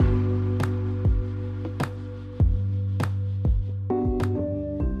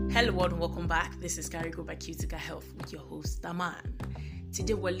Hello and welcome back. This is Carigo by Cutica Health with your host, Aman.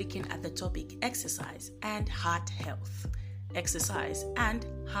 Today we're looking at the topic exercise and heart health. Exercise and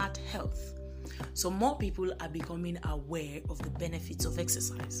heart health. So more people are becoming aware of the benefits of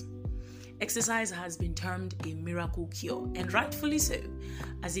exercise. Exercise has been termed a miracle cure, and rightfully so,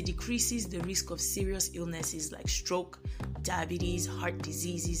 as it decreases the risk of serious illnesses like stroke, diabetes, heart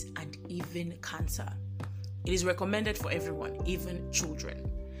diseases, and even cancer. It is recommended for everyone, even children.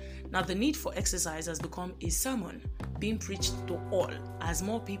 Now, the need for exercise has become a sermon being preached to all as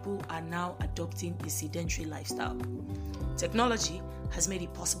more people are now adopting a sedentary lifestyle. Technology has made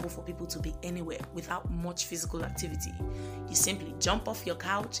it possible for people to be anywhere without much physical activity. You simply jump off your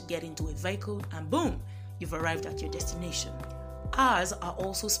couch, get into a vehicle, and boom, you've arrived at your destination. Hours are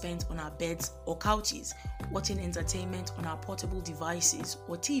also spent on our beds or couches, watching entertainment on our portable devices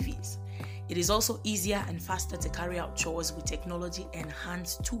or TVs. It is also easier and faster to carry out chores with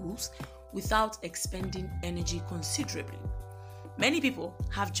technology-enhanced tools without expending energy considerably. Many people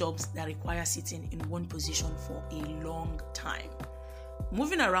have jobs that require sitting in one position for a long time.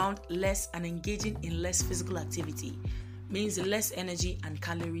 Moving around less and engaging in less physical activity means less energy and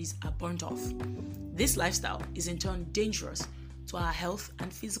calories are burnt off. This lifestyle is in turn dangerous to our health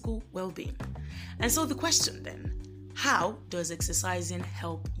and physical well-being. And so the question then, how does exercising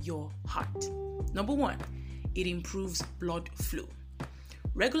help your heart? Number one, it improves blood flow.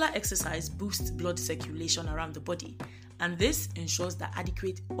 Regular exercise boosts blood circulation around the body, and this ensures that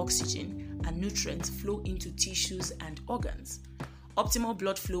adequate oxygen and nutrients flow into tissues and organs. Optimal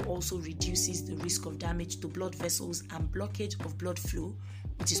blood flow also reduces the risk of damage to blood vessels and blockage of blood flow,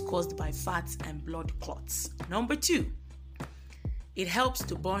 which is caused by fats and blood clots. Number two, it helps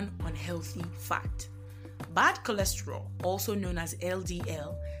to burn unhealthy fat. Bad cholesterol, also known as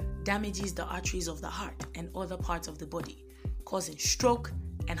LDL, damages the arteries of the heart and other parts of the body, causing stroke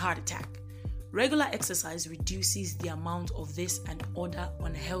and heart attack. Regular exercise reduces the amount of this and other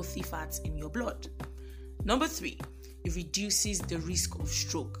unhealthy fats in your blood. Number three, it reduces the risk of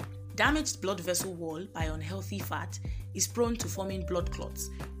stroke. Damaged blood vessel wall by unhealthy fat is prone to forming blood clots,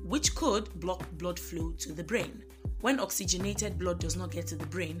 which could block blood flow to the brain. When oxygenated blood does not get to the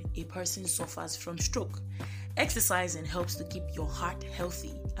brain, a person suffers from stroke. Exercising helps to keep your heart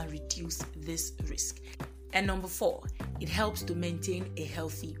healthy and reduce this risk. And number four, it helps to maintain a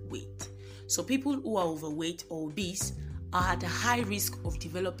healthy weight. So people who are overweight or obese are at a high risk of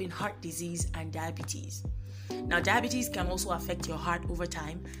developing heart disease and diabetes. Now, diabetes can also affect your heart over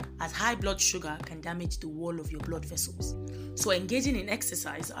time, as high blood sugar can damage the wall of your blood vessels. So engaging in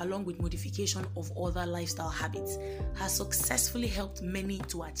exercise along with modification of other lifestyle habits has successfully helped many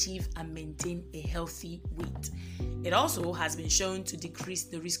to achieve and maintain a healthy weight. It also has been shown to decrease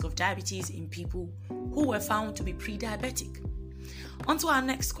the risk of diabetes in people who were found to be pre-diabetic. On to our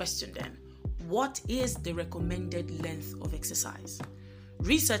next question then. What is the recommended length of exercise?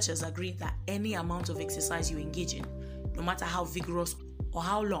 Researchers agree that any amount of exercise you engage in, no matter how vigorous or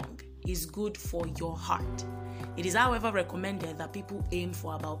how long, is good for your heart. It is, however, recommended that people aim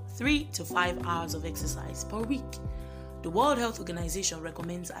for about 3 to 5 hours of exercise per week. The World Health Organization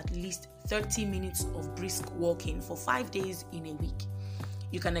recommends at least 30 minutes of brisk walking for 5 days in a week.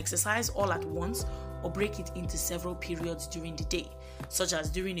 You can exercise all at once or break it into several periods during the day, such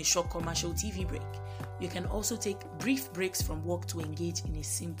as during a short commercial TV break. You can also take brief breaks from work to engage in a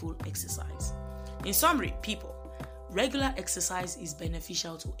simple exercise. In summary, people, regular exercise is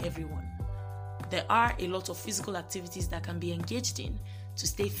beneficial to everyone. There are a lot of physical activities that can be engaged in to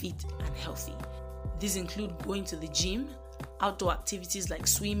stay fit and healthy. These include going to the gym, outdoor activities like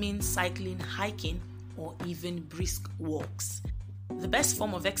swimming, cycling, hiking, or even brisk walks. The best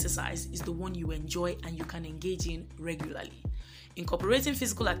form of exercise is the one you enjoy and you can engage in regularly. Incorporating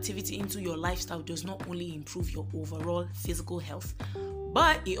physical activity into your lifestyle does not only improve your overall physical health,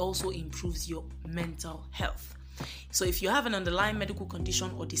 but it also improves your mental health. So if you have an underlying medical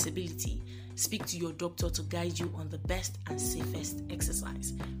condition or disability, speak to your doctor to guide you on the best and safest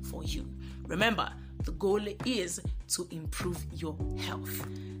exercise for you. Remember, the goal is to improve your health.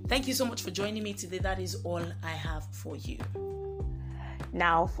 Thank you so much for joining me today. That is all I have for you.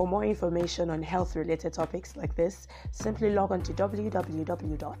 Now, for more information on health-related topics like this, simply log on to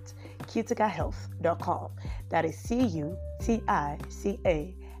www.cuticahealth.com. That is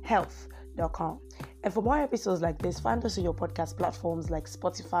CUTICA health.com. And for more episodes like this, find us on your podcast platforms like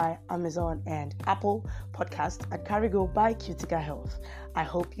Spotify, Amazon, and Apple Podcasts at Carigo by Cutica Health. I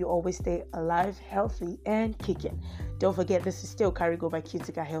hope you always stay alive, healthy, and kicking. Don't forget, this is still Carigo by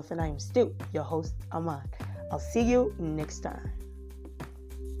Cutica Health, and I am still your host, Aman. I'll see you next time.